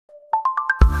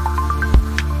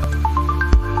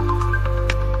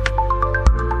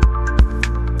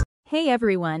Hey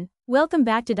everyone, welcome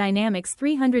back to Dynamics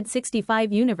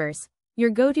 365 Universe, your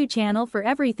go-to channel for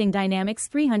everything Dynamics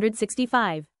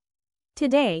 365.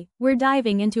 Today, we're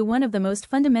diving into one of the most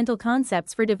fundamental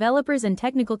concepts for developers and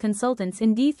technical consultants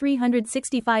in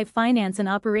D365 finance and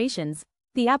operations,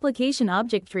 the Application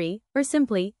Object Tree, or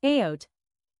simply, AOT.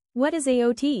 What is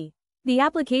AOT? The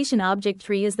Application Object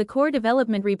Tree is the core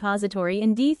development repository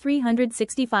in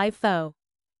D365 FO.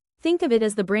 Think of it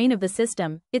as the brain of the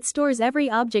system. It stores every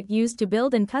object used to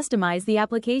build and customize the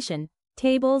application: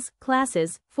 tables,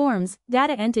 classes, forms,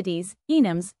 data entities,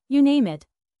 enums, you name it.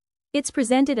 It's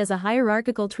presented as a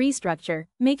hierarchical tree structure,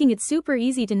 making it super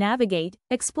easy to navigate,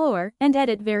 explore, and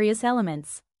edit various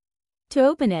elements. To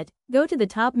open it, go to the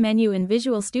top menu in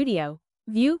Visual Studio,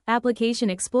 View,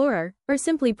 Application Explorer, or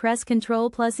simply press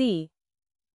Ctrl E.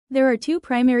 There are two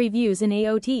primary views in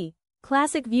AOT: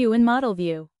 Classic View and Model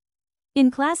View. In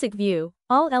Classic View,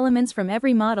 all elements from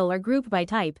every model are grouped by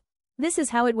type. This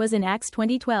is how it was in AX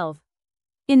 2012.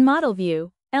 In Model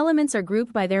View, elements are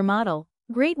grouped by their model,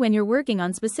 great when you're working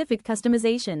on specific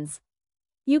customizations.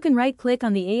 You can right-click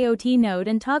on the AOT node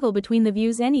and toggle between the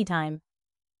views anytime.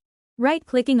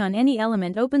 Right-clicking on any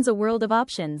element opens a world of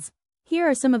options. Here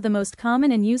are some of the most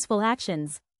common and useful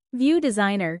actions. View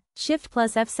Designer, Shift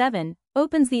plus F7,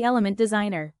 opens the Element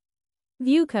Designer.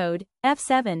 View Code,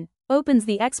 F7, opens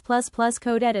the X++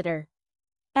 code editor.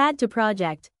 Add to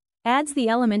project. Adds the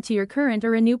element to your current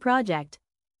or a new project.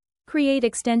 Create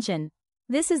extension.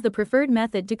 This is the preferred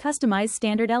method to customize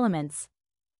standard elements.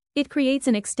 It creates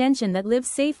an extension that lives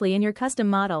safely in your custom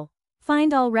model.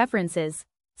 Find all references.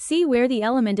 See where the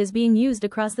element is being used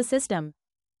across the system.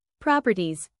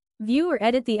 Properties. View or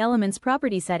edit the element's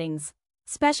property settings.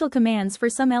 Special commands for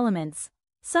some elements.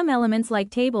 Some elements like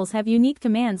tables have unique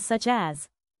commands such as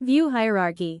View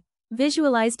Hierarchy,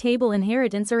 Visualize Table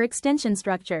Inheritance or Extension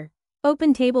Structure,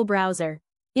 Open Table Browser.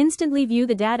 Instantly view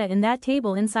the data in that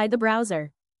table inside the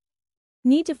browser.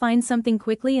 Need to find something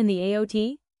quickly in the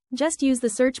AOT? Just use the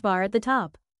search bar at the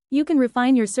top. You can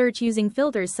refine your search using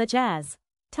filters such as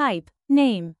Type,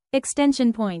 Name,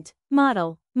 Extension Point,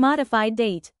 Model, Modified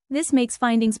Date. This makes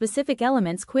finding specific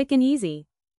elements quick and easy.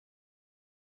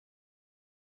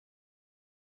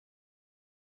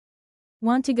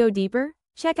 Want to go deeper?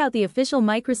 Check out the official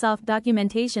Microsoft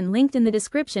documentation linked in the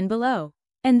description below.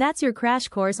 And that's your crash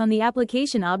course on the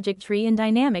Application Object Tree in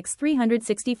Dynamics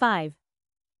 365.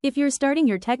 If you're starting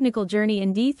your technical journey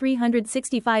in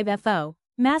D365 FO,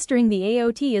 mastering the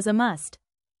AOT is a must.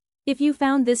 If you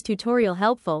found this tutorial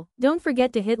helpful, don't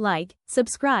forget to hit like,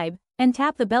 subscribe, and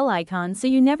tap the bell icon so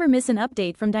you never miss an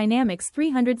update from Dynamics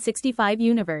 365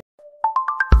 Universe.